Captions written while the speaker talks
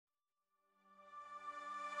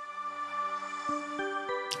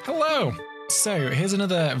Hello! So, here's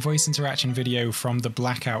another voice interaction video from the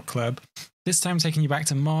Blackout Club. This time taking you back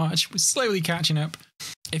to March, we're slowly catching up.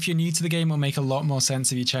 If you're new to the game, it'll make a lot more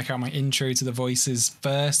sense if you check out my intro to the voices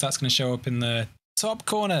first. That's going to show up in the top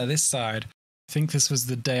corner, this side. I think this was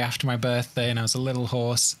the day after my birthday and I was a little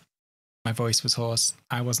hoarse. My voice was hoarse.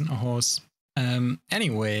 I wasn't a horse.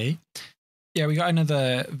 Anyway, yeah, we got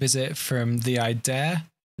another visit from the I Dare.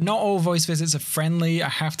 Not all voice visits are friendly. I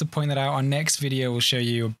have to point that out. Our next video will show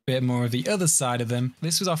you a bit more of the other side of them.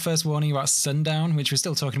 This was our first warning about Sundown, which we're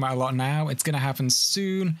still talking about a lot now. It's going to happen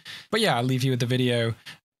soon. But yeah, I'll leave you with the video.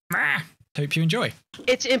 Hope you enjoy.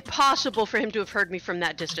 It's impossible for him to have heard me from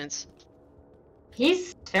that distance.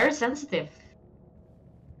 He's very sensitive.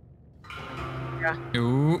 Yeah.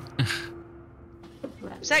 Ooh.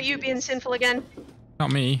 Is that you being sinful again?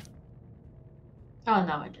 Not me. Oh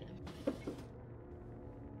no, I didn't.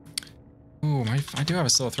 Ooh, I do have a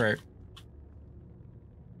sore throat.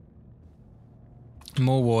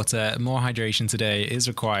 More water, more hydration today is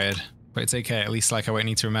required. But it's okay, at least like I won't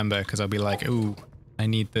need to remember because I'll be like, ooh, I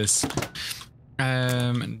need this.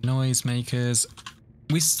 Noise makers.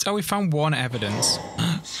 We found one evidence.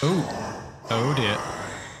 Oh dear.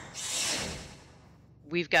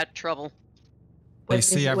 We've got trouble. They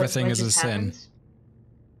see everything as a sin.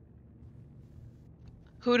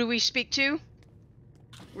 Who do we speak to?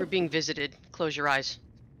 We're being visited. Close your eyes.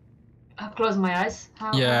 Close my eyes.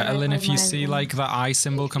 Yeah, Ellen, if you see like that eye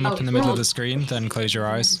symbol come up in the middle of the screen, then close your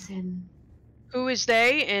eyes. Who is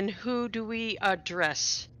they and who do we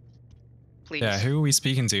address? Please. Yeah, who are we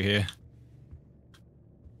speaking to here?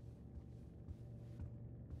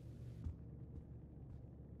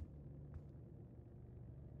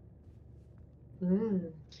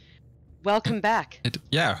 Ooh. Welcome back.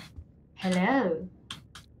 Yeah. Hello.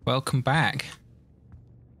 Welcome back.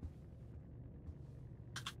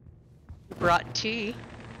 Brought tea.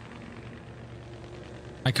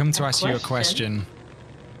 I come to ask you a question.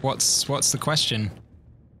 What's the question?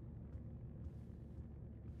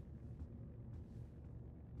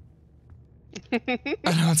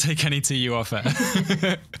 I'll take any tea you offer.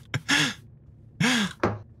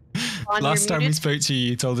 Last time we spoke to you,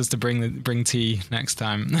 you told us to bring tea next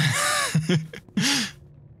time.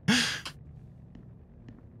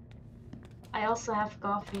 I also have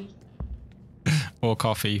coffee. Or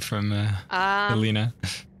coffee from Alina.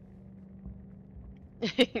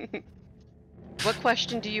 What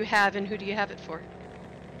question do you have and who do you have it for?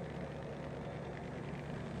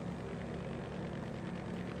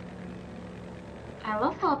 I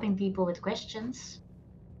love helping people with questions.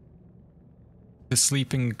 The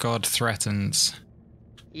sleeping god threatens.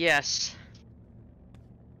 Yes.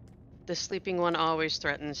 The sleeping one always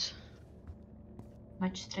threatens.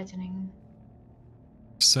 Much threatening.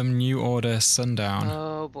 Some new order sundown.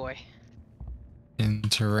 Oh boy.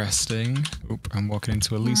 Interesting. Oop, I'm walking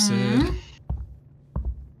into a lucid.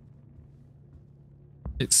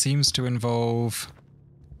 It seems to involve...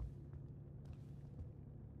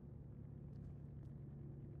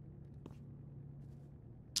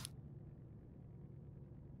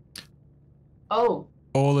 Oh.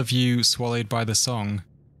 All of you swallowed by the song.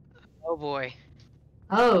 Oh boy.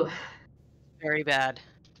 Oh. Very bad.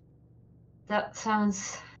 That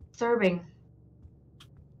sounds disturbing.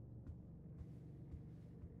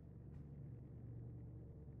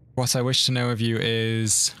 What I wish to know of you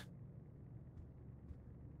is...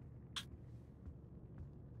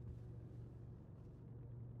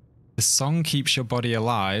 The song keeps your body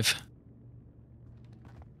alive.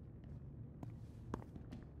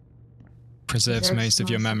 Preserves most of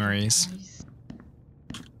your memories.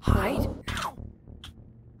 Hide?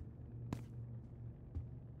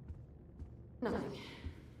 Nothing.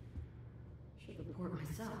 Should report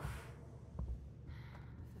myself.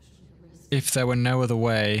 If there were no other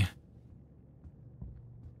way...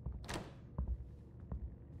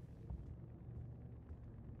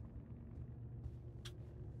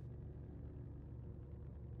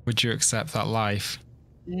 Would you accept that life?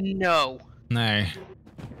 No. No.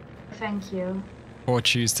 Thank you. Or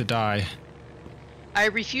choose to die? I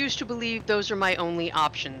refuse to believe those are my only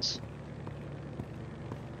options.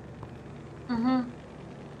 Mm-hmm.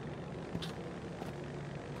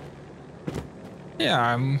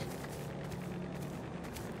 Yeah,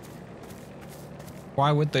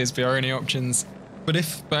 why would those be our only options? But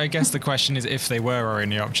I guess the question is, if they were our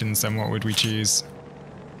only options, then what would we choose?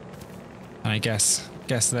 And I guess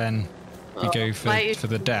then we go for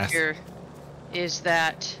the death. Here is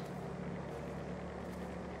that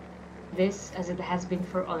this as it has been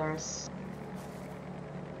for others.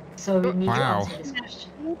 So we need to answer this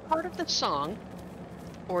question. Part of the song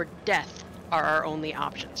or death are our only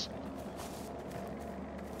options.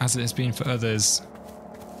 as it has been for others.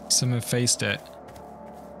 Some have faced it.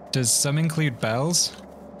 Does some include bells?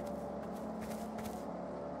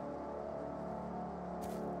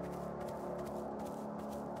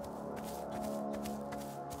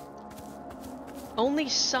 Only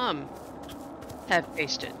some have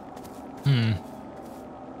faced it.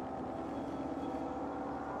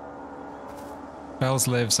 Bells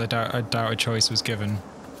lives. I doubt a choice was given.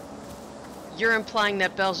 You're implying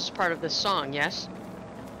that Bells is part of this song, yes?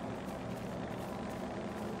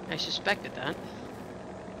 I suspected that.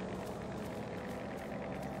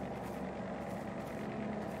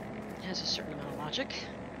 It has a certain amount of logic.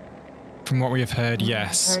 From what we have heard,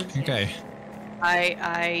 yes. Okay.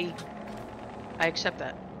 I accept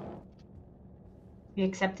that. You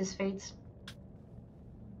accept his fate.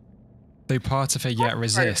 Though part of her yet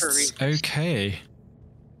resists. Okay.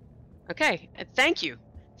 Okay, thank you.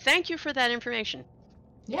 Thank you for that information.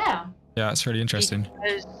 Yeah. Yeah, that's really interesting.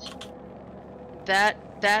 Because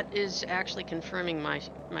that is actually confirming my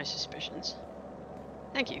suspicions.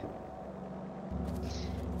 Thank you.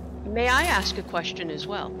 May I ask a question as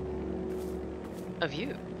well? Of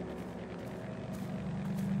you.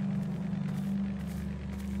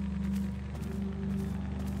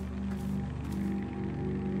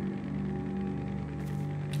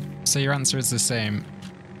 So your answer is the same.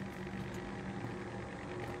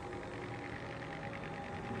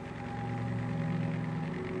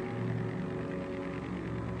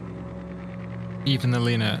 Even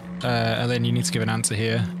Alina. Ellen, you need to give an answer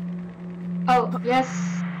here. Oh, yes.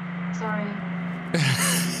 Sorry.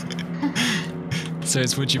 So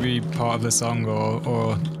it's would you be part of the song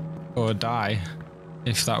or die?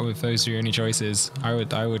 If those were your only choices, I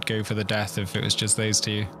would go for the death if it was just those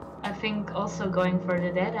two. I think also going for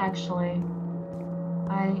the dead, actually.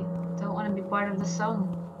 I don't want to be part of the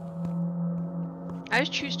song. I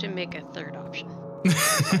choose to make a third option.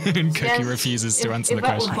 And Cookie refuses to answer the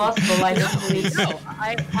question. If that was possible, I don't believe so. No,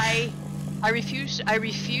 I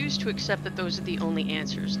refuse to accept that those are the only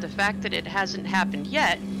answers. The fact that it hasn't happened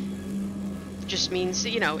yet just means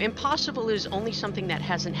that, impossible is only something that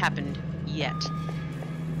hasn't happened yet.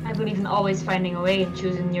 I believe in always finding a way and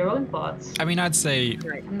choosing your own paths. I mean, I'd say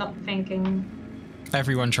I'm not thinking...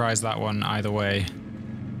 everyone tries that one either way.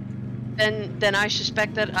 Then I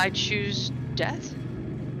suspect that I choose death.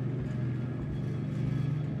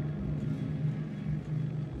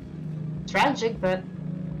 Tragic, but...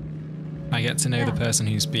 I get to know the person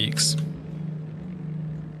who speaks.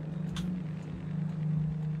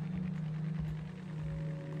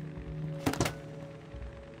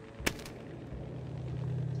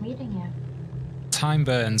 Meeting you. Time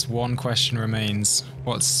burns, one question remains.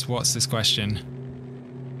 What's this question?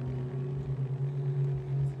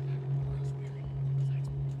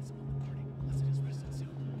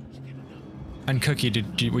 And Cookie,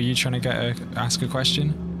 were you trying to ask a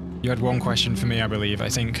question? You had one question for me, I believe. I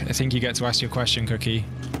think you get to ask your question, Cookie.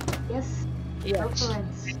 Yes. Yes. Go for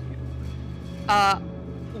it.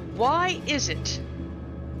 Why is it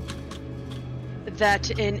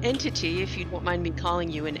that an entity, if you don't mind me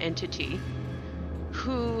calling you an entity,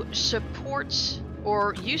 who supports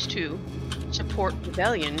or used to support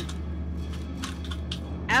rebellion,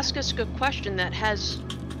 ask us a question that has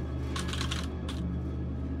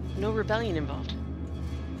no rebellion involved?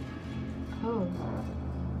 Oh.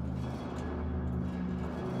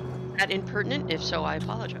 Is that impertinent? If so, I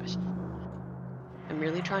apologize. I'm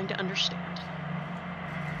merely trying to understand.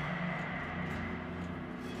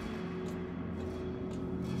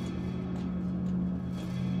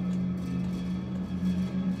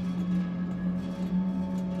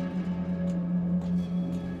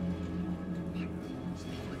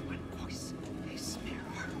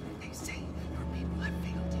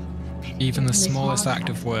 Even the smallest act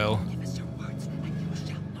of will.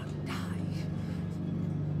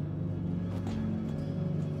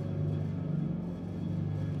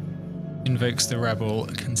 Invokes the rebel.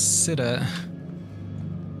 Consider.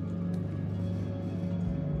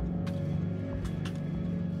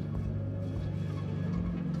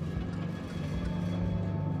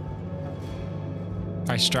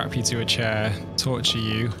 I strap you to a chair, torture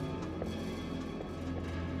you.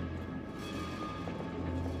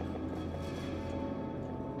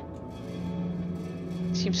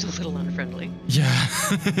 Seems a little unfriendly. Yeah,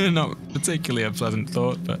 not particularly a pleasant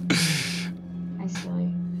thought, but... I see.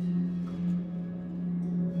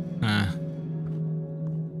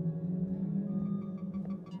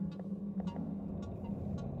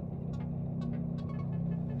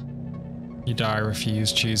 You die,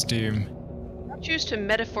 refuse, choose doom. I choose to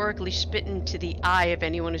metaphorically spit into the eye of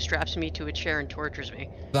anyone who straps me to a chair and tortures me.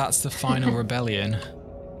 That's the final rebellion.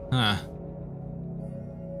 Huh.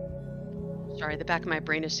 Sorry, the back of my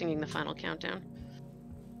brain is singing the final countdown.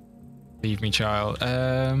 Leave me, child.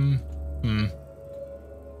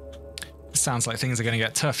 Sounds like things are going to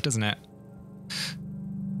get tough, doesn't it?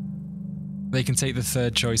 They can take the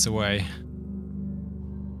third choice away.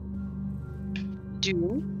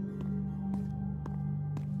 Do.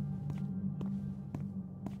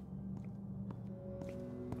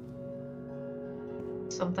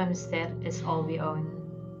 Sometimes that is all we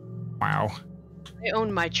own. Wow. I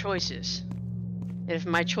own my choices. And if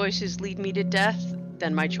my choices lead me to death,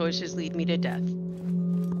 then my choices lead me to death.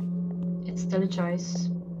 It's still a choice.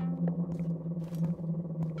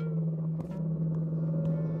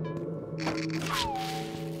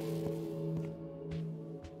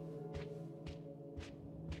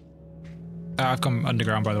 I've gone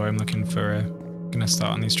underground, by the way. I'm looking for gonna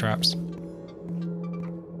start on these traps.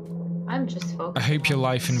 I'm just focused. I hope your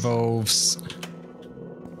life involves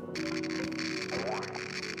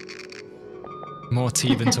more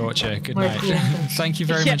tea than torture. Good More night. tea. Thank you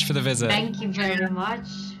very much for the visit. Thank you very much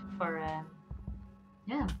for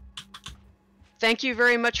yeah. Thank you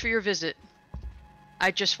very much for your visit.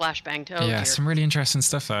 I just flashbanged. Oh, Yeah, dear. some really interesting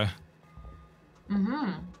stuff there.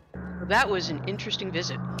 That was an interesting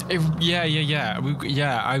visit. Yeah.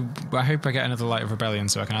 I hope I get another Light of Rebellion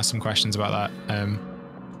so I can ask some questions about that.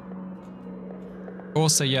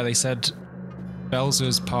 Also, yeah, they said bells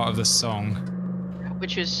was part of the song,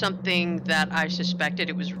 Which is something that I suspected.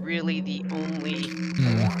 It was really the only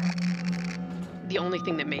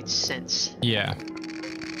thing that made sense. Yeah.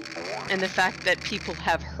 And the fact that people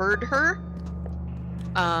have heard her,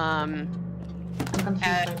 I'm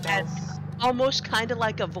confused by as this. almost kind of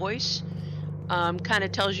like a voice, kind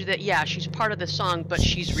of tells you that yeah, she's part of the song, but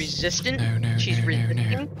she's resistant. She's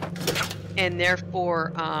resisting, and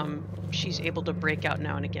therefore she's able to break out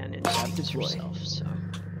now and again and speak herself. So.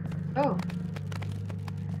 Oh.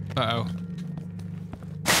 Uh-oh.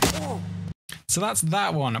 So that's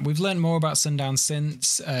that one. We've learned more about Sundown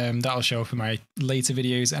since. That'll show up in my later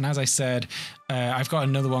videos. And as I said, I've got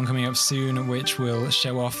another one coming up soon, which will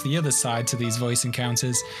show off the other side to these voice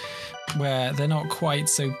encounters, where they're not quite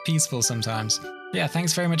so peaceful sometimes. Yeah,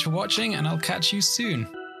 thanks very much for watching, and I'll catch you soon.